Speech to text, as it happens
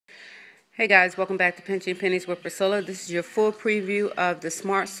Hey guys, welcome back to Pinching Pennies with Priscilla. This is your full preview of the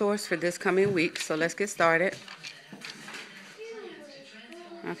Smartsource for this coming week. So let's get started.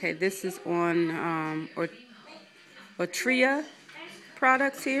 Okay, this is on Ortria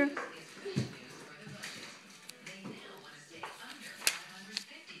products here.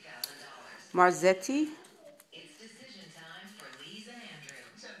 Marzetti,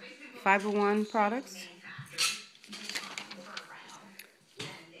 Fiber One products.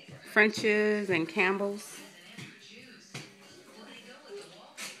 French's and Campbell's.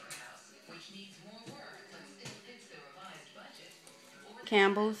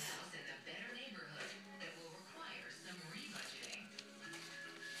 Campbell's.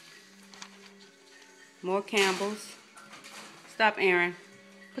 More Campbell's. Stop, Aaron.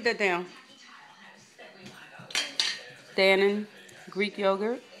 Put that down. Dannon Greek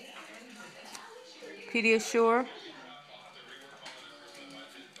yogurt. Pediasure.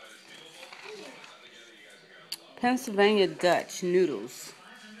 Pennsylvania Dutch noodles.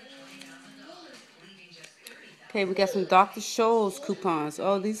 Okay, we got some Dr. Scholl's coupons.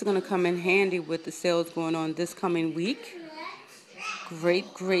 Oh, these are going to come in handy with the sales going on this coming week. Great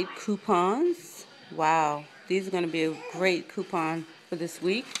coupons. Wow, these are going to be a great coupon for this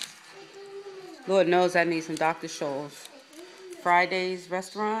week. Lord knows I need some Dr. Scholl's. Friday's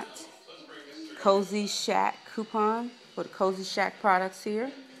Restaurant. Cozy Shack coupon for the Cozy Shack products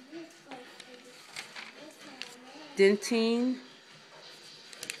here. Dentine.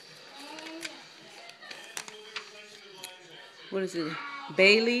 What is it?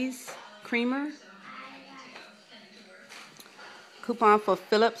 Bailey's creamer. Coupon for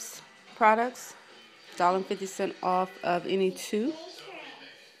Phillips products. $1.50 off of any two.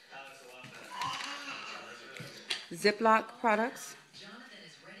 Ziploc products.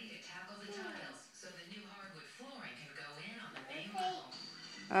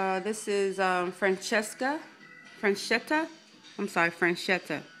 This is Francetta. I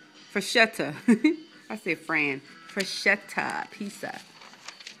say Fran. Freshetta pizza.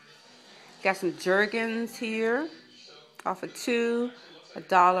 Got some Jergens here. Off of two.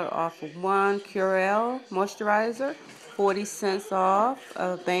 $1 off of one. Curel moisturizer. 40 cents off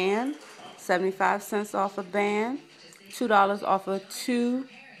a band. 75 cents off a band. $2 off of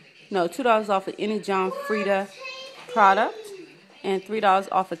 $2 off of any John Frieda product. And $3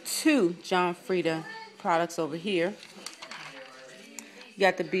 off of two John Frieda products over here. You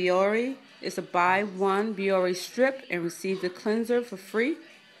got the Biore. It's a buy one Biore strip and receive the cleanser for free.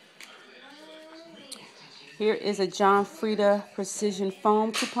 Here is a John Frieda Precision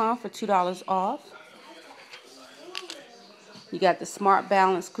Foam coupon for $2 off. You got the Smart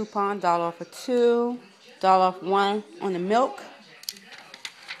Balance coupon, $1 off of two, $1 off one on the milk.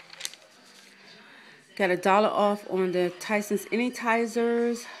 Got $1 off on the Tyson's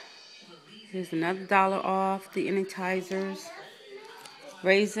Anytizers. Here's another $1 off the Anytizers.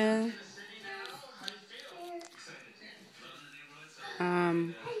 Raisin.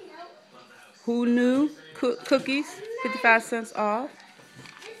 Who Knew cookies, 55 cents off.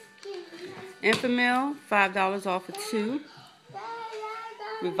 Enfamil, $5 off of two.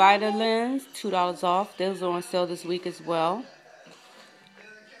 Revita Lens, $2 off. Those are on sale this week as well.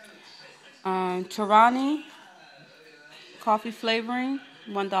 Tarani coffee flavoring,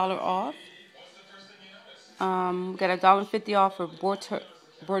 $1 off. Got $1.50 off of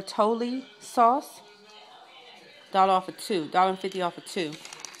Bertolli sauce. $1 off of two. $1.50 off of two.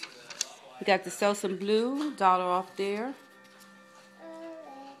 We got the Selsun Blue, $1 off there.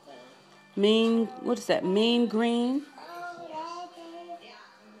 What is that? Mean Green.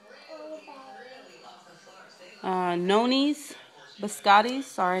 Noni's Biscottis.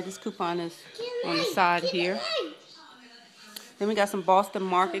 Sorry, this coupon is on the side here. Then we got some Boston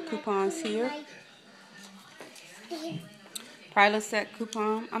Market coupons here. Prilosec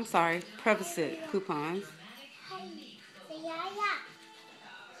coupon. I'm sorry, Prevacid coupons.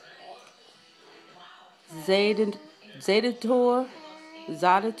 Zaditor,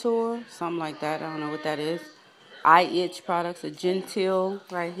 something like that. I don't know what that is. Eye Itch products, a Gentil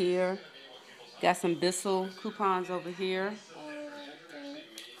right here. Got some Bissell coupons over here.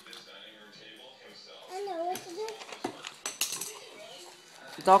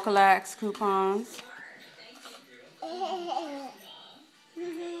 Dulcolax coupons.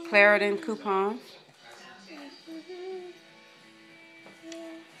 Claritin coupon.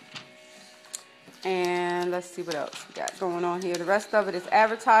 And let's see what else we got going on here. The rest of it is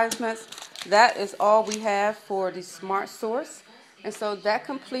advertisements. That is all we have for the Smartsource. And so that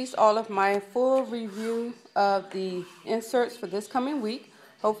completes all of my full review of the inserts for this coming week.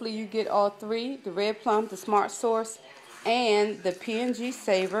 Hopefully you get all three, the Red Plum, the Smartsource, and the P&G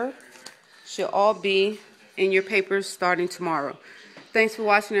Saver. Should all be in your papers starting tomorrow. Thanks for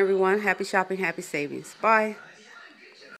watching, everyone. Happy shopping, happy savings. Bye.